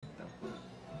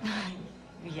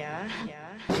Yeah.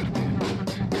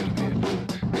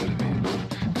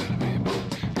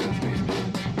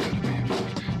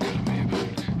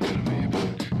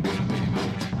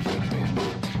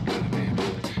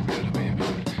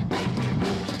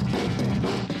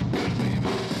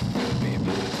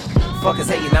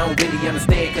 Fuckers hating, I don't really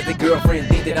understand, cause their girlfriend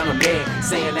think that I'm a man.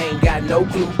 Saying they ain't got no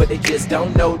clue, but they just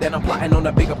don't know that I'm plotting on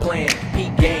a bigger plan.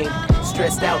 Peak game,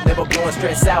 stressed out, never blowing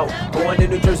stress out. Born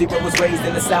in New Jersey but was raised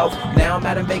in the South. Now I'm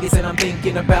out in Vegas and I'm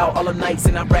thinking about all the nights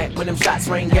and I rap when them shots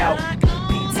rang out.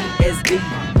 PTSD,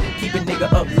 keep a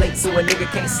nigga up late so a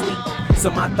nigga can't sleep.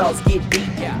 So my thoughts get deep.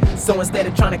 So instead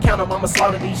of trying to count them, I'ma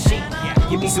slaughter these sheep.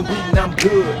 Give me some weed and I'm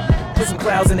good. Put some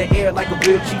clouds in the air like a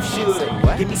real chief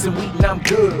should. Give me some weed and I'm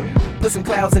good. Put some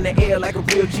clouds in the air like a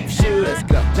real chief should. Let's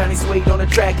go. Johnny Suede on the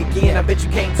track again. I bet you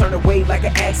can't turn away like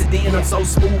an accident. I'm so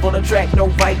smooth on the track, no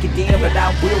Vicodin. But I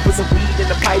will put some weed in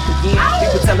the pipe again.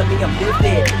 People telling me I'm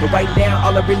lifted, but right now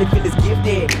all I really feel is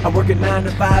gifted. I'm working 9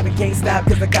 to 5 and can't stop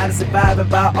cause I gotta survive. And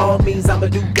by all means I'ma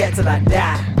do that till I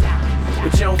die.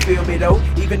 But you don't feel me though,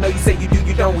 even though you say you do,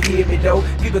 you don't hear me though.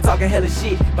 People talking hella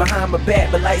shit behind my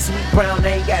back, but like Sweet Brown,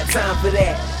 I ain't got time for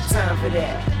that. Time for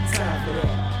that, time for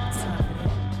that.